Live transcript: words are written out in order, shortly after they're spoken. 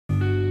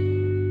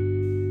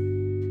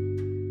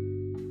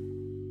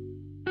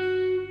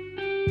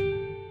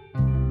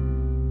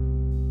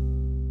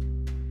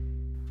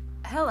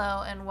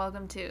Hello and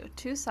welcome to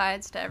Two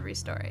Sides to Every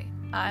Story.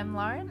 I'm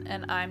Lauren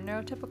and I'm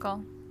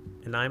neurotypical.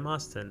 And I'm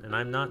Austin and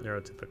I'm not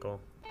neurotypical.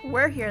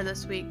 We're here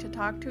this week to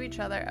talk to each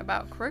other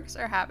about quirks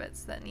or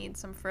habits that need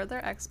some further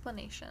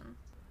explanation.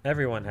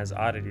 Everyone has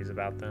oddities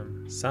about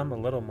them, some a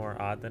little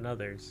more odd than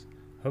others.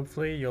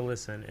 Hopefully you'll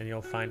listen and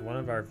you'll find one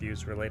of our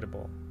views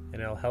relatable, and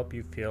it'll help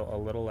you feel a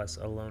little less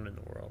alone in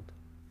the world.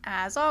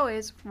 As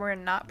always, we're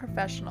not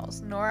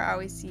professionals, nor are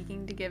we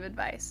seeking to give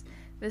advice.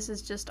 This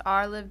is just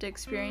our lived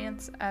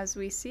experience as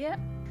we see it.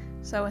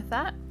 So with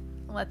that,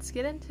 let's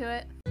get into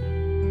it.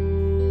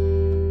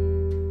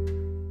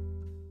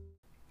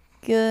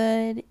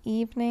 Good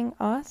evening,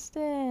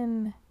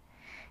 Austin.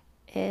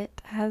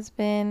 It has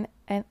been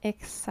an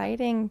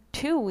exciting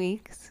 2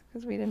 weeks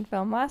because we didn't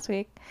film last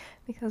week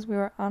because we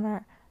were on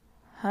our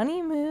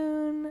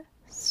honeymoon.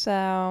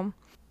 So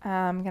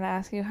I'm going to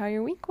ask you how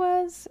your week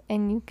was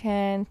and you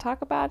can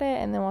talk about it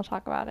and then we'll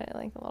talk about it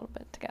like a little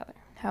bit together.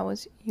 How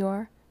was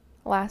your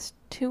last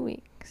 2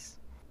 weeks?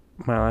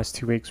 My last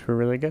 2 weeks were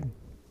really good.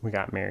 We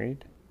got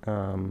married.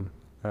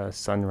 A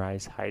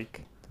sunrise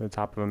hike to the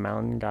top of a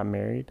mountain, got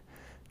married,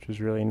 which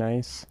was really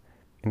nice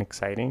and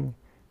exciting.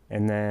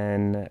 And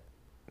then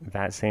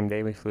that same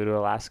day we flew to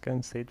Alaska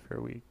and stayed for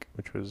a week,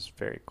 which was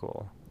very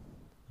cool.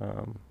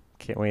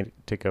 Can't wait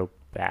to go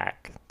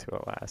back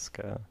to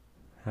Alaska.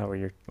 How were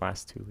your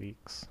last 2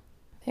 weeks?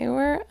 They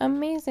were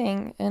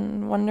amazing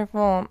and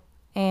wonderful,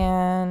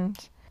 and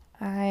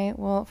I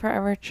will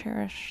forever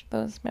cherish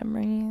those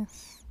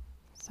memories.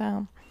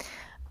 So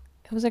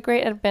it was a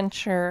great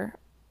adventure,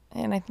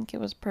 and I think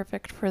it was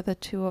perfect for the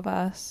two of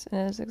us,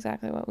 and it is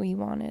exactly what we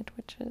wanted,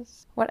 which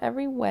is what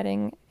every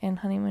wedding and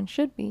honeymoon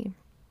should be,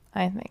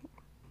 I think.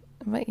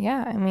 But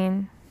yeah, I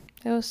mean,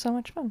 it was so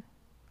much fun.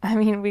 I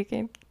mean, we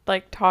can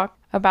talk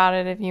about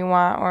it if you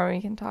want, or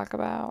we can talk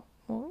about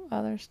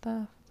other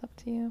stuff. It's up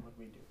to you.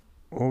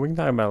 Well, we can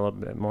talk about it a little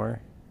bit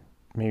more.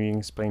 Maybe you can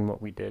explain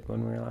what we did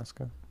when we were in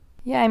Alaska.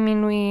 Yeah, I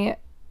mean, we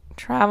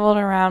traveled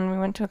around. We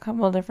went to a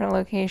couple of different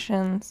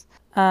locations.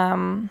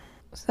 So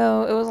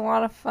it was a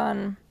lot of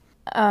fun.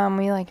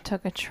 We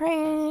took a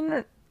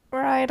train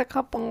ride a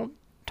couple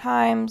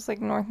times,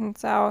 north and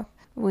south.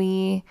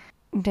 We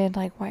did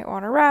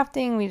whitewater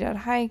rafting. We did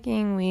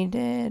hiking. We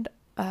did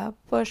a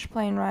bush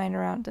plane ride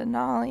around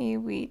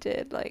Denali. We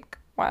did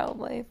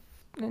wildlife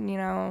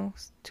and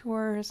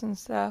tours and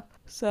stuff.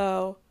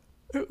 So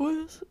it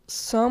was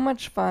so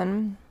much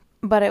fun.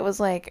 But it was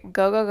go,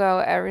 go,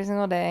 go every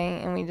single day,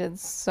 and we did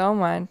so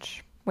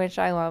much, which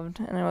I loved,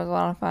 and it was a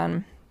lot of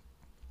fun.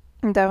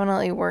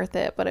 Definitely worth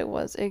it, but it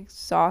was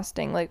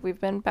exhausting.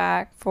 We've been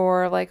back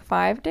for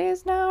 5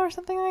 days now or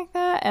something like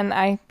that, and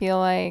I feel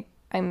like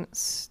I'm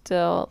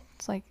still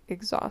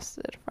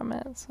exhausted from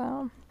it,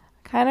 so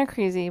kind of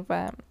crazy.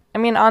 But I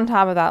mean, on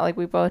top of that,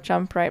 we both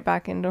jumped right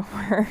back into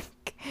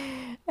work,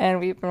 and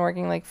we've been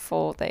working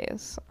full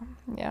days. So,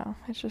 yeah,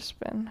 it's just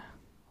been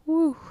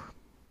woo.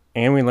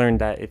 And we learned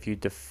that if you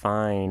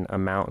define a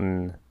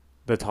mountain,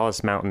 the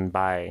tallest mountain,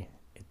 by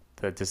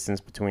the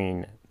distance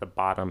between the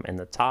bottom and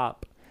the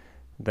top,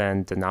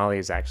 then Denali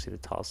is actually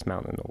the tallest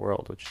mountain in the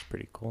world, which is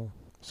pretty cool.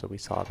 So we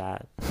saw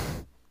that.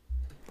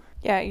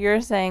 Yeah,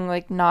 you're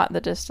saying not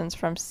the distance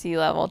from sea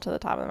level to the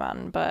top of the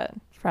mountain, but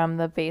from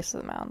the base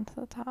of the mountain to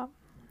the top.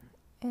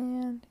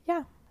 And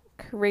yeah,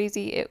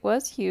 crazy. It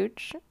was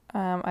huge.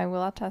 I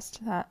will attest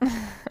to that.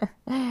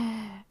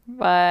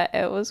 But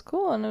it was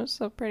cool and it was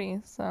so pretty.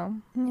 So,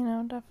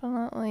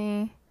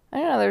 definitely, I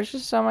don't know, there's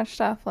just so much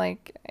stuff.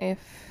 If,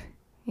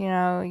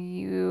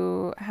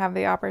 you have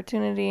the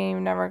opportunity and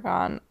you've never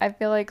gone, I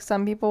feel like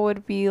some people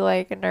would be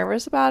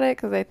nervous about it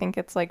because they think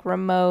it's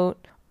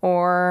remote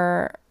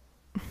or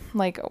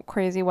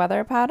crazy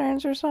weather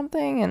patterns or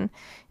something. And,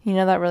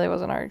 that really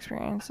wasn't our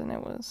experience. And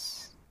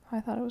I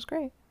thought it was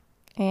great.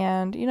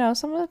 And,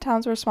 some of the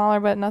towns were smaller,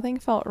 but nothing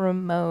felt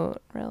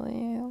remote, really,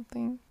 I don't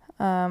think.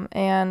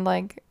 And,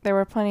 there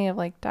were plenty of,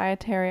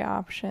 dietary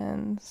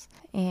options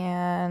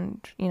and,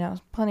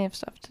 plenty of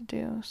stuff to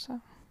do. So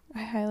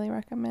I highly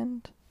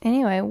recommend.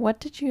 Anyway, what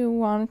did you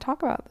want to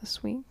talk about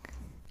this week?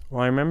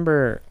 Well, I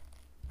remember,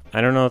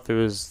 I don't know if it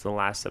was the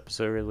last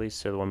episode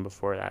released or the one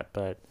before that,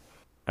 but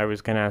I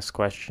was going to ask a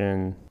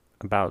question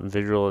about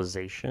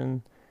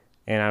visualization.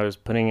 And I was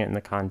putting it in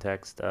the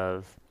context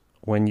of,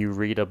 when you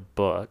read a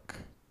book,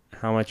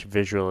 how much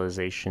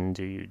visualization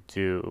do you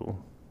do?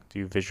 Do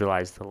you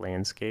visualize the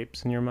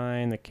landscapes in your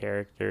mind, the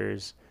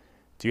characters?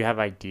 Do you have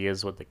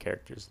ideas what the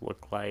characters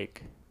look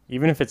like?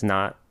 Even if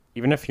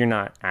you're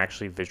not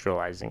actually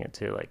visualizing it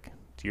too,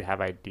 do you have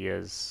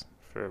ideas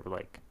for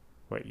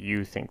what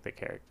you think the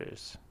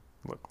characters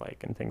look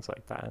like and things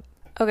like that?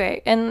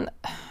 Okay, and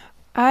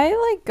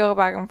I go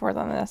back and forth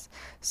on this.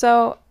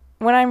 So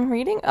when I'm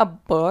reading a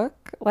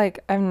book,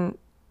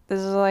 this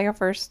is a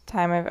first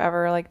time I've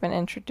ever been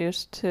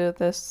introduced to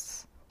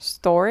this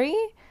story.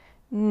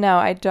 No,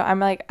 I don't.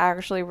 I'm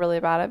actually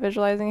really bad at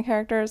visualizing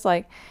characters.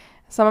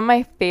 Some of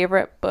my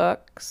favorite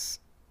books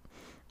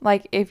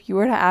like if you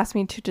were to ask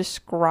me to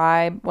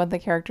describe what the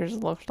characters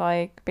looked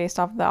like based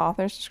off of the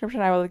author's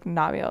description, I would like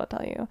not be able to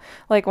tell you.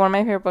 Like one of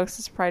my favorite books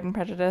is Pride and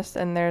Prejudice,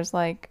 and there's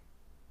like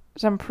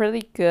some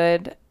pretty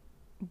good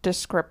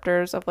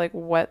descriptors of like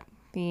what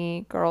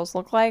the girls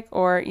look like,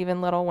 or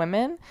even Little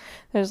Women.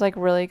 There's like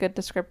really good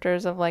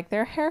descriptors of like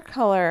their hair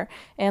color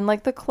and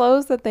like the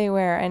clothes that they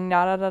wear and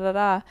da da da da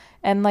da.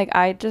 And like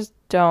I just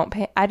don't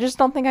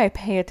think I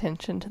pay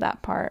attention to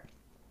that part.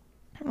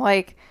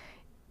 Like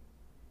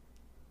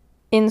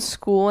in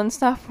school and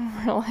stuff,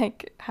 when we're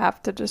like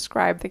have to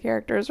describe the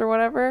characters or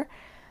whatever,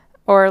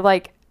 or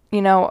like,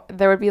 you know,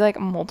 there would be like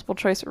multiple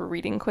choice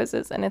reading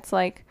quizzes, and it's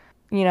like,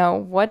 you know,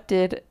 what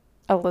did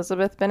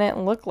Elizabeth Bennet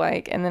look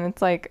like? And then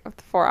it's like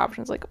 4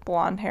 options, like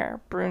blonde hair,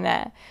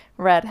 brunette,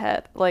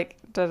 redhead, like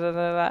da da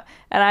da da.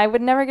 And I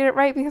would never get it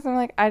right because I'm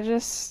like, I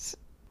just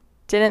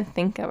didn't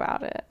think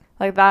about it.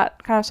 Like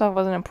that kind of stuff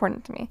wasn't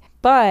important to me.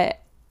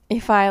 But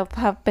if I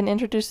have been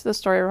introduced to the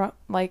story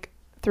like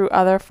through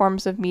other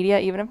forms of media,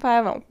 even if I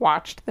haven't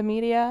watched the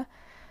media,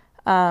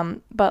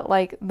 but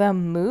like the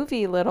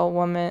movie Little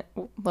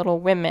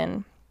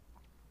Women,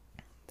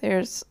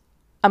 there's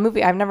a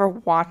movie. I've never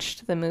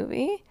watched the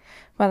movie,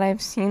 but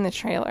I've seen the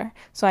trailer.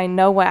 So I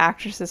know what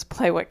actresses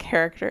play what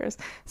characters.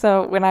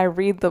 So when I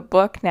read the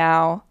book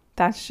now,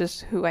 that's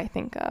just who I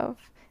think of.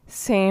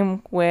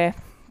 Same with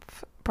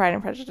Pride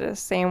and Prejudice.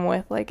 Same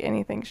with like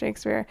anything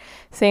Shakespeare.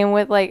 Same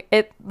with like,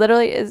 it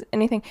literally is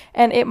anything.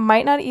 And it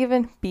might not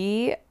even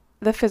be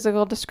the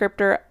physical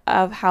descriptor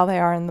of how they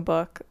are in the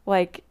book.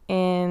 Like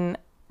in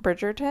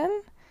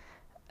Bridgerton,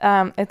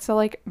 it's a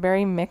like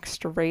very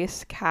mixed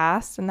race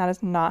cast, and that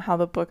is not how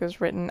the book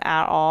is written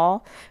at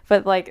all.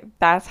 But like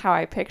that's how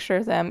I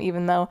picture them,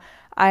 even though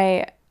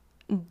I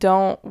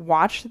don't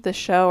watch the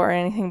show or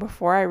anything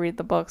before I read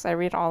the books. I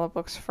read all the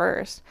books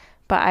first,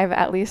 but I've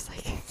at least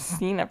like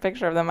seen a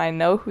picture of them. I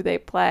know who they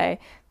play.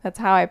 That's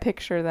how I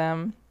picture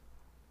them.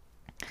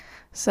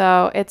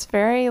 So it's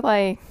very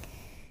like,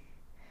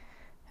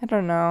 I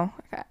don't know.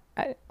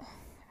 I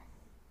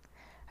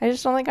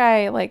just don't think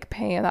I like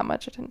pay that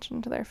much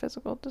attention to their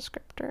physical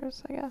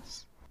descriptors, I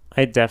guess.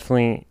 I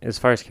definitely, as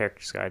far as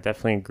characters go, I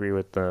definitely agree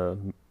with the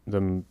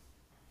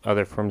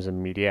other forms of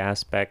media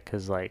aspect,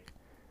 because like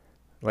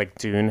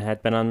Dune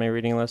had been on my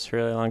reading list for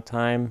a really long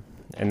time,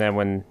 and then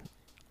when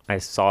I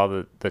saw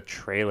the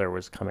trailer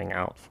was coming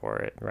out for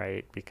it,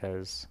 right?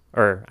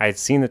 Or I had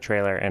seen the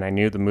trailer and I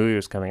knew the movie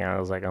was coming out. I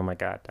was like, oh my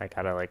God, I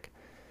gotta like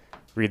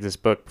read this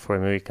book before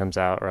the movie comes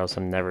out, or else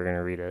I'm never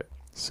gonna read it.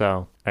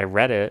 So I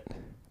read it,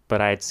 but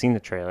I had seen the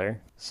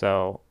trailer,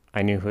 so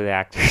I knew who the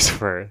actors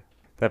were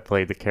that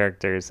played the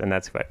characters, and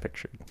that's who I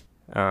pictured.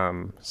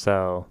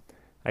 So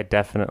I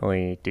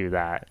definitely do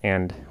that.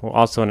 And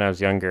also when I was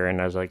younger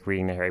and I was like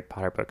reading the Harry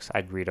Potter books,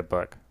 I'd read a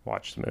book,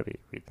 watch the movie,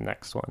 read the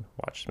next one,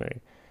 watch the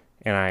movie.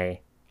 And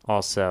I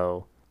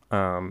also,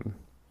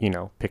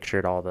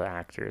 pictured all the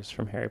actors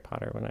from Harry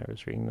Potter when I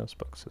was reading those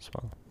books as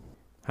well.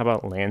 How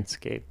about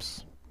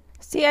landscapes?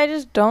 See, I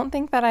just don't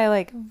think that I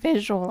like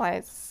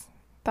visualize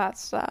that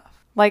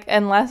stuff. Like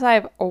unless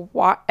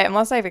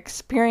I've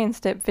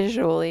experienced it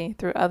visually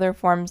through other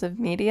forms of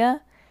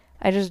media,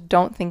 I just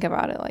don't think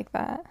about it like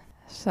that.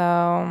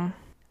 So,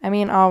 I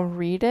mean, I'll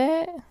read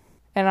it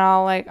and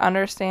I'll like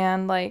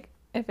understand like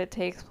if it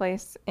takes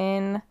place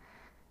in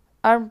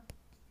a,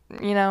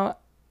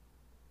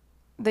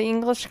 the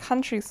English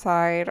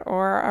countryside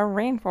or a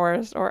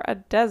rainforest or a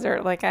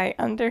desert. Like I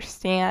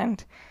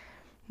understand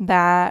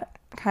that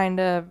kind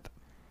of,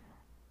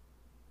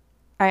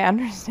 I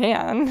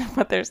understand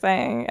what they're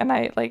saying, and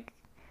I like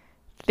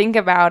think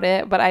about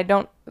it, but I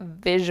don't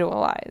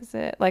visualize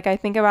it. Like I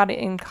think about it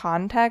in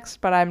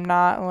context, but I'm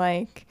not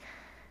like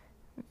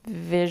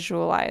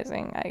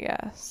visualizing, I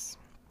guess.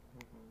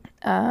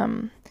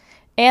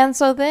 And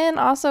so then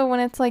also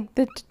when it's like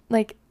the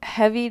like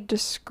heavy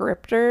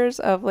descriptors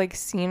of like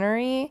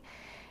scenery,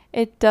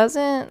 it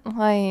doesn't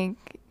like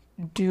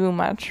do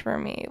much for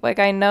me. Like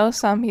I know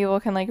some people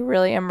can like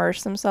really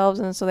immerse themselves,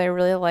 and so they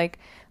really like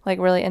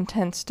really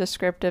intense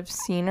descriptive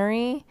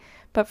scenery,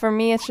 but for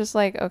me it's just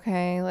like,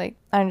 okay, like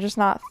I'm just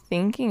not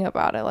thinking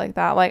about it like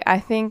that. Like I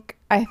think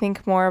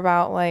more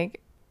about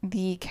like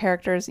the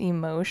character's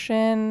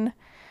emotion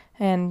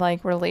and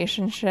like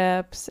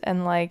relationships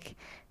and like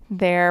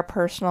their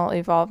personal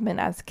involvement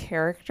as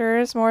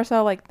characters more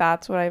so. Like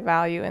that's what I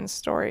value in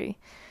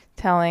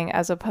storytelling,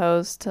 as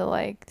opposed to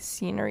like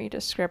scenery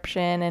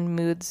description and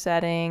mood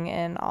setting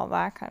and all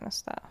that kind of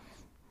stuff.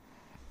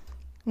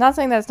 Not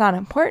saying that's not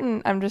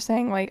important. I'm just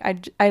saying like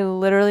I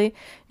literally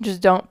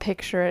just don't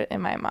picture it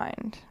in my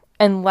mind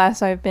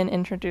unless I've been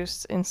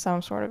introduced in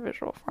some sort of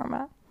visual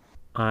format.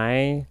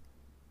 I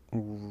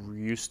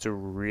used to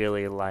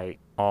really like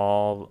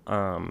all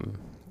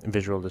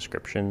visual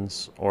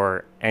descriptions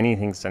or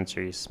anything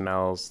sensory,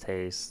 smells,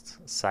 taste,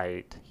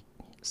 sight,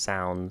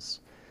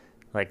 sounds.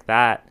 Like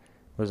that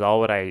was all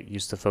what I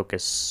used to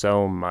focus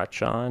so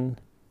much on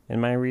in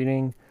my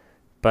reading.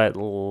 But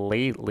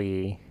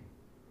lately,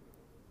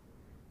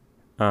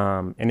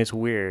 and it's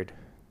weird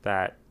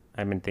that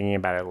I've been thinking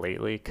about it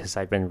lately because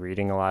I've been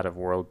reading a lot of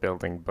world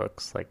building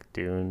books like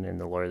Dune and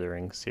the Lord of the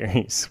Rings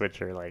series,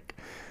 which are like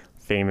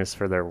famous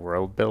for their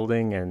world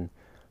building, and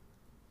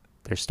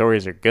their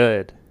stories are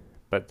good,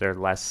 but they're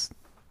less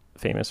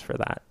famous for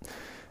that.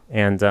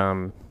 And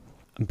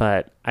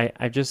but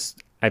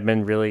I've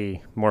been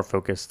really more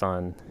focused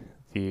on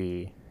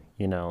the,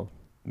 you know,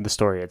 the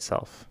story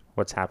itself,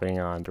 what's happening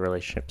on the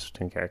relationships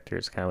between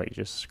characters, kind of what you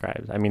just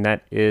described. I mean,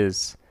 that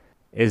is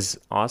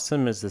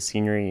awesome as the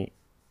scenery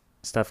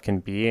stuff can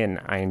be, and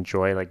I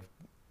enjoy like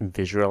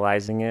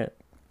visualizing it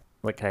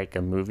like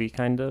a movie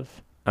kind of.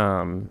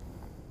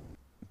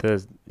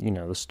 The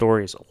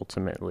story is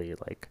ultimately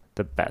like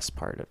the best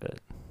part of it,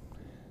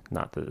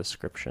 not the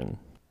description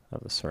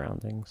of the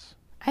surroundings.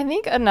 I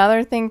think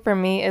another thing for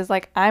me is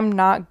like I'm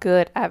not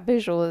good at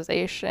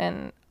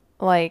visualization.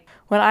 Like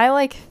when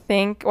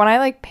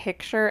I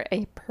picture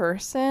a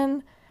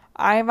person,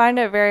 I find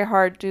it very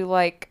hard to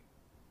like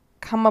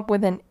come up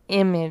with an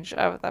image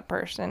of the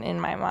person in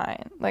my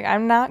mind. Like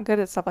I'm not good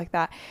at stuff like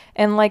that.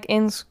 And like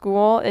in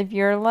school, if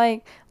you're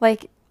like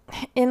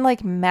in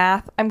like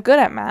math, I'm good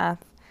at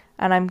math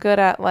and I'm good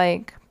at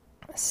like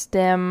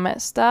STEM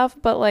stuff,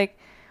 but like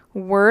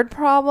word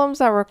problems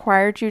that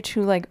required you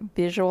to like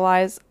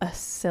visualize a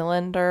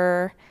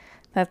cylinder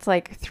that's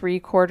like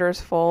 3/4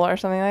 full or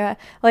something like that.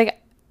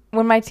 Like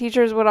when my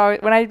teachers would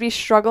always, when I'd be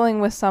struggling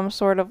with some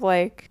sort of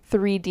like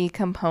 3D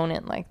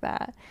component like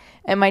that,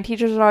 and my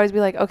teachers would always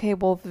be like, okay,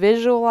 well,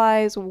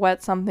 visualize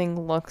what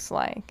something looks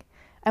like.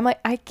 I'm like,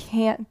 I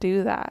can't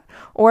do that.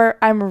 Or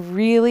I'm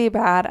really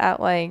bad at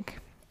like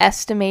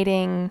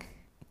estimating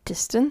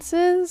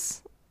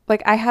distances.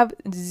 Like I have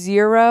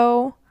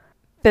zero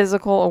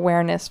physical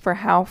awareness for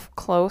how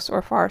close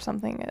or far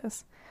something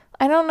is.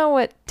 I don't know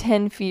what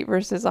 10 feet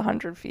versus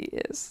 100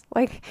 feet is.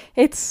 Like,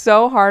 it's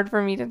so hard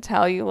for me to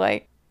tell you,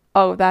 like,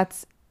 oh,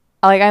 that's,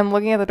 like, I'm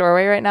looking at the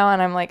doorway right now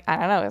and I'm like, I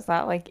don't know, is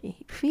that like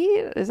 8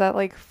 feet? Is that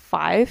like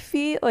 5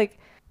 feet? Like,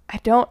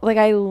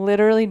 I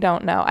literally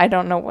don't know. I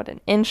don't know what an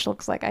inch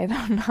looks like. I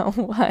don't know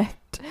what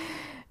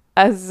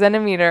a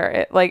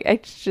centimeter,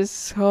 it's just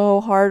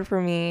so hard for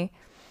me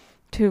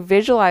to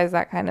visualize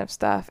that kind of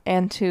stuff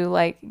and to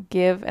like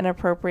give an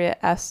appropriate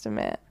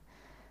estimate.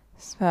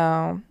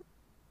 So,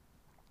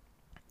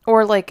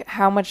 or like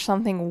how much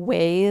something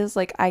weighs,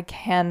 like I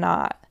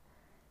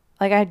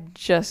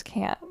just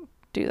can't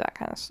do that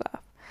kind of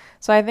stuff.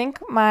 So I think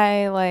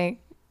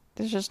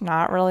it's just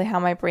not really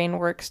how my brain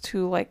works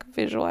to like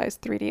visualize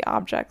 3D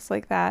objects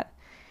like that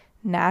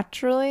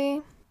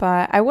naturally.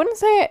 But I wouldn't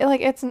say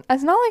like it's not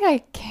like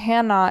I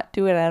cannot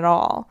do it at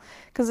all,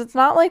 because it's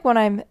not like when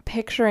I'm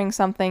picturing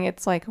something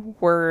it's like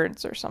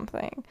words or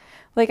something.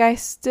 Like I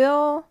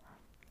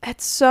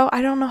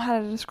don't know how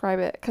to describe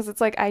it, because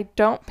it's like I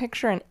don't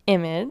picture an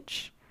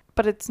image,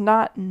 but it's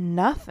not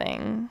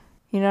nothing.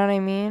 You know what I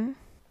mean?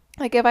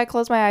 Like if I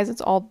close my eyes, it's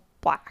all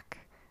black.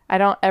 I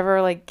don't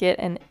ever like get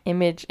an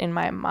image in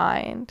my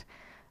mind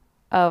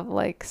of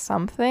like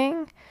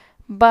something.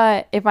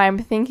 But if I'm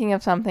thinking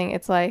of something,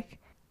 it's like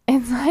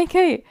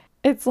a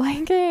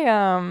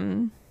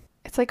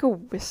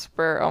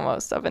whisper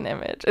almost of an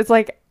image. It's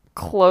like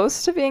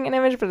close to being an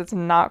image, but it's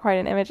not quite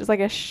an image. It's like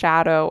a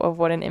shadow of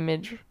what an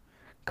image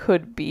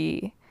could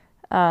be.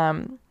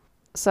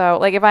 So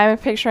like if I'm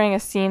picturing a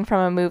scene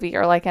from a movie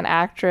or like an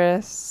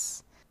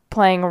actress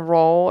playing a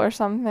role or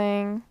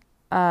something,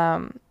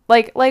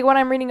 like when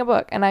I'm reading a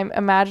book and I'm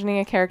imagining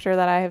a character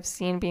that I have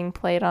seen being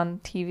played on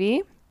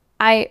TV,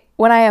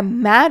 when I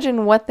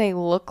imagine what they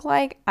look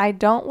like, I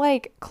don't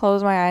like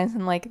close my eyes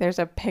and like there's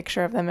a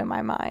picture of them in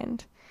my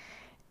mind.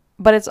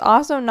 But it's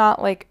also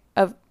not like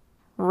a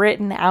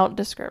written out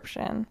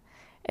description.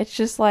 It's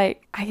just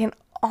like I can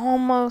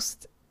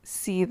almost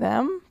see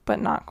them,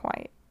 but not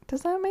quite.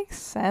 Does that make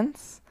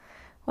sense?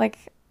 Like,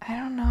 I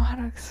don't know how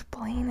to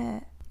explain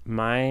it.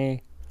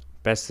 My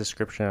best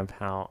description of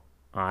how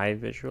I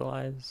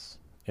visualize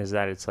is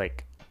that it's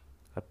like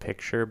a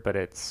picture, but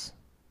it's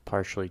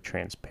partially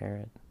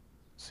transparent.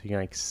 So you can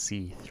like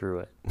see through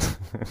it.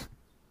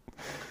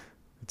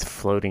 It's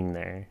floating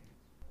there.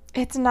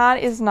 It's not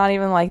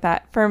even like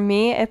that. For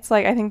me, it's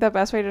like, I think the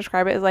best way to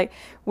describe it is like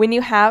when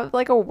you have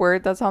like a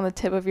word that's on the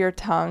tip of your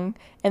tongue,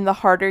 and the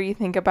harder you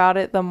think about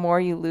it, the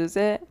more you lose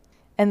it.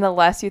 And the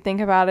less you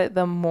think about it,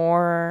 the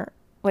more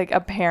like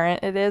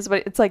apparent it is.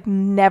 But it's like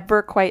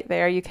never quite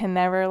there. You can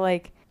never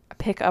like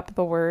pick up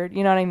the word.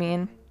 You know what I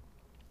mean?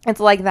 It's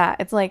like that.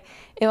 It's like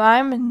if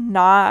I'm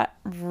not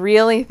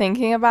really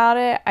thinking about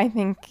it, I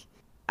think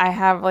I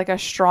have like a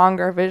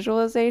stronger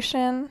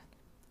visualization.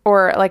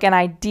 Or like an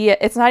idea.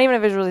 It's not even a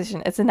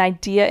visualization. It's an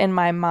idea in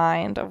my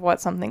mind of what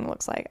something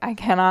looks like. I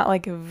cannot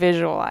like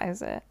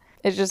visualize it.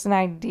 It's just an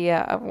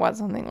idea of what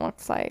something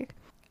looks like.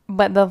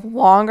 But the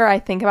longer I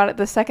think about it,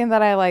 the second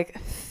that I like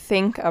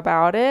think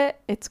about it,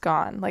 it's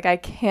gone. Like I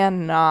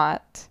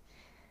cannot,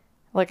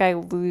 like I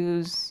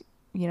lose,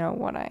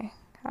 what I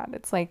had.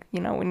 It's like,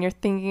 when you're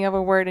thinking of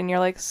a word and you're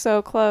like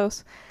so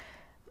close.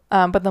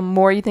 But the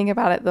more you think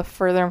about it, the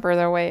further and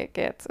further away it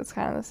gets. It's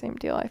kind of the same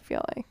deal, I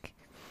feel like.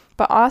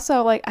 But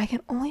also, like, I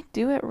can only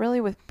do it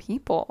really with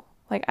people.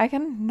 Like, I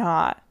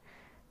cannot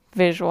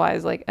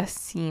visualize like a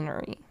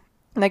scenery.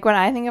 Like, when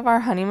I think of our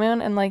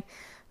honeymoon and like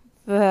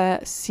the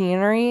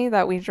scenery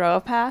that we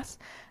drove past,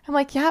 I'm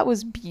like, yeah, it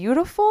was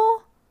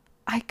beautiful.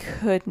 I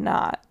could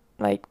not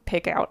like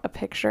pick out a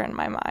picture in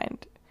my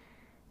mind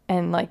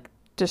and like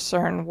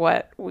discern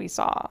what we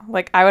saw.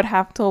 Like, I would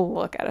have to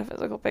look at a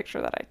physical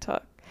picture that I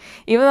took.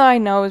 Even though I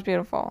know it was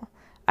beautiful,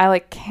 I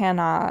like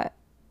cannot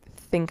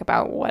think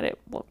about what it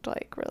looked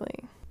like,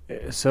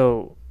 really.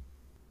 So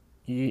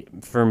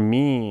for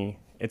me,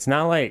 it's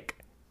not like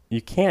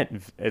you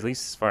can't, at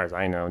least as far as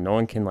I know, no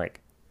one can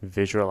like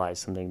visualize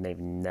something they've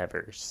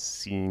never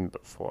seen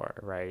before,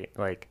 right?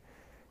 Like,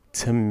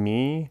 to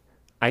me,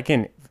 I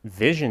can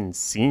vision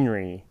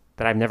scenery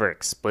that I've never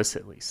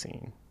explicitly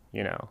seen,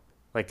 you know?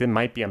 Like, it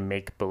might be a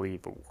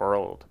make-believe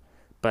world,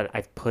 but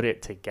I've put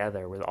it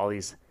together with all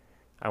these,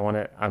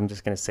 I'm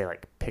just going to say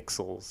like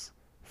pixels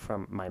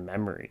from my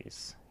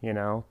memories, you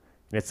know?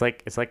 And it's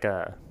like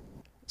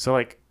so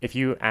like if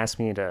you ask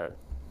me to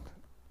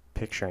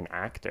picture an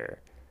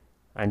actor,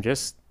 I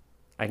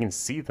can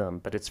see them,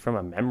 but it's from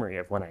a memory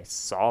of when I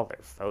saw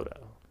their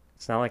photo.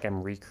 It's not like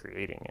I'm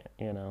recreating it,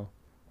 you know?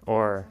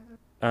 Or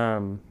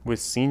with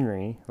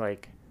scenery,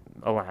 like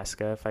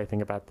Alaska, if I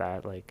think about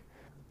that, like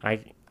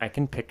I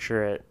can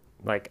picture it,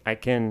 like I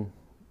can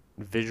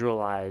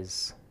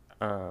visualize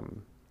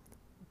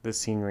the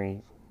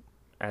scenery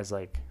as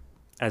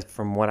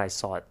from what I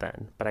saw it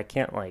then, but I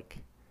can't like,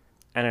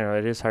 I don't know,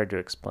 it is hard to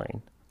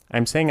explain.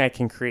 I'm saying I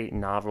can create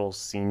novel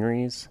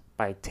sceneries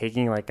by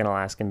taking like an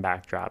Alaskan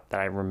backdrop that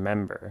I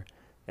remember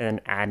and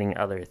then adding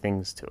other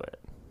things to it.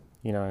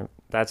 You know,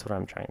 that's what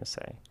I'm trying to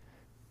say.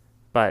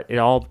 But it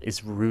all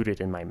is rooted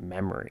in my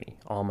memory,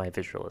 all my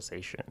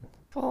visualization.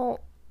 Well,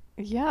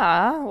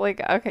 yeah,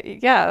 like, okay,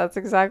 yeah, that's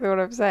exactly what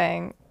I'm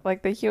saying.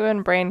 Like, the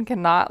human brain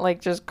cannot,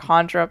 like, just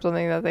conjure up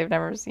something that they've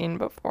never seen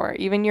before.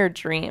 Even your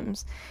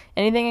dreams.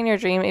 Anything in your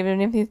dream,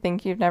 even if you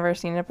think you've never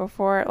seen it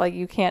before, like,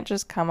 you can't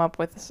just come up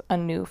with a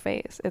new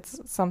face. It's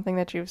something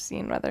that you've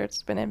seen, whether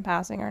it's been in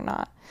passing or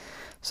not.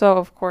 So,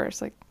 of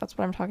course, like, that's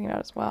what I'm talking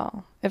about as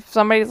well. If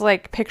somebody's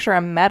like, picture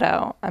a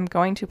meadow, I'm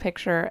going to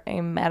picture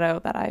a meadow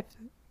that I've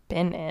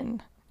been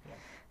in.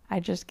 I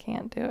just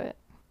can't do it.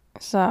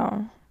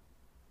 So,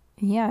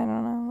 yeah, I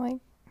don't know. Like,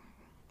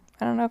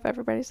 I don't know if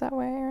everybody's that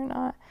way or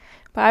not,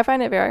 but I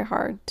find it very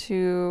hard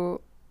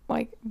to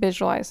like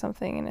visualize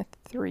something in a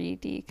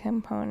 3D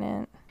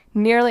component.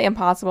 Nearly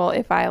impossible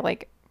if I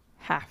like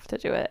have to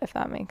do it, if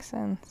that makes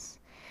sense.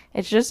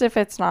 It's just if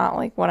it's not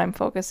like what I'm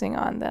focusing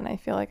on, then I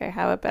feel like I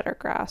have a better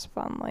grasp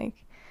on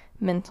like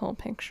mental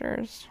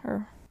pictures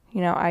or,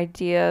 you know,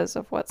 ideas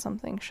of what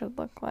something should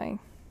look like.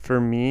 For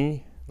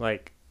me,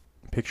 like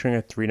picturing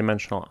a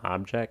three-dimensional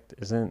object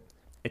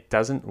it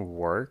doesn't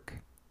work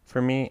for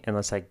me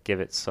unless I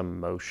give it some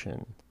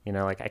motion. You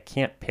know, like I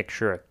can't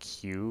picture a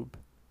cube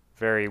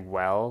very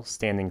well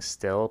standing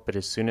still, but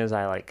as soon as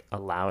I like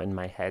allow it in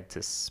my head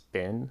to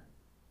spin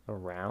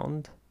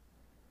around,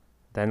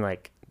 then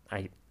like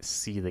I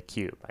see the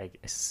cube. I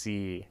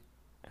see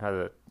how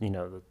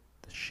the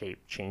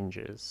shape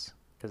changes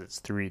because it's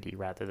 3D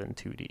rather than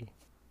 2D.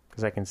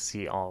 Because I can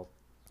see all,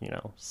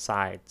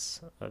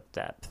 sides of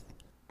depth.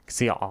 I can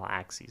see all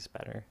axes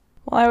better.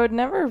 Well, I would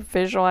never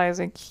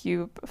visualize a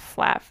cube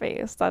flat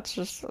face. That's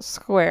just a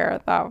square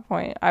at that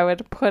point. I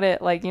would put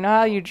it like, you know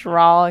how you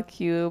draw a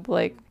cube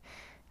like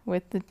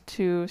with the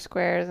two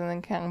squares and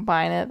then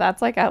combine it?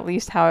 That's like at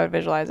least how I would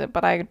visualize it,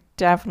 but I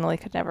definitely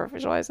could never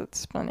visualize it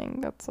spinning.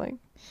 That's like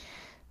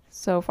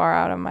so far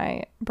out of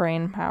my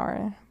brain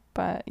power.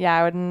 But yeah,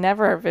 I would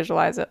never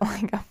visualize it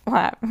like a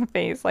flat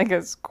face, like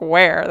a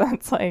square.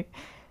 That's like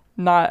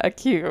not a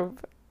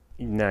cube.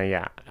 No,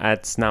 yeah,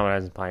 that's not what I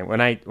was implying.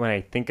 When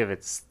I think of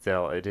it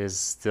still, it is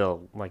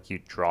still like you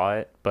draw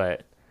it,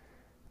 but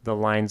the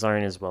lines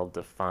aren't as well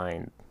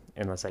defined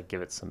unless I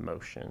give it some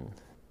motion.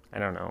 I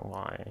don't know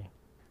why.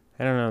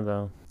 I don't know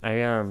though.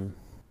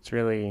 It's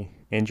really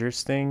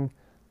interesting.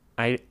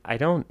 I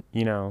don't,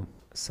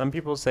 some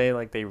people say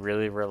like they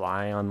really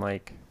rely on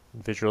like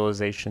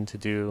visualization to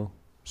do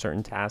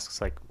certain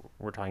tasks. Like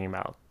we're talking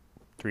about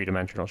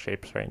 3-dimensional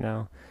shapes right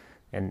now,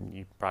 and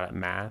you brought up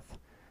math.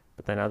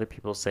 But then other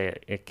people say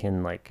it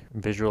can like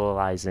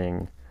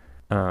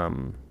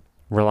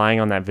relying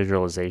on that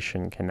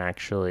visualization can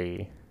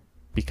actually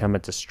become a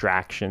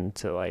distraction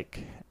to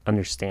like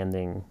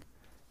understanding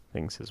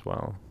things as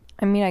well.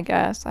 I mean, I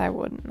guess I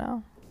wouldn't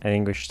know. I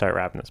think we should start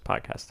wrapping this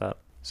podcast up.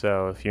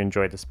 So if you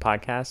enjoyed this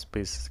podcast,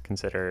 please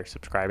consider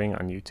subscribing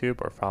on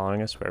YouTube or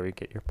following us wherever you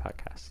get your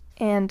podcasts.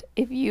 And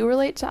if you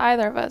relate to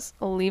either of us,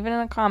 leave it in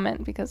a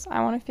comment because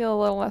I want to feel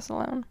a little less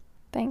alone.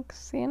 Thanks.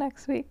 See you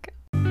next week.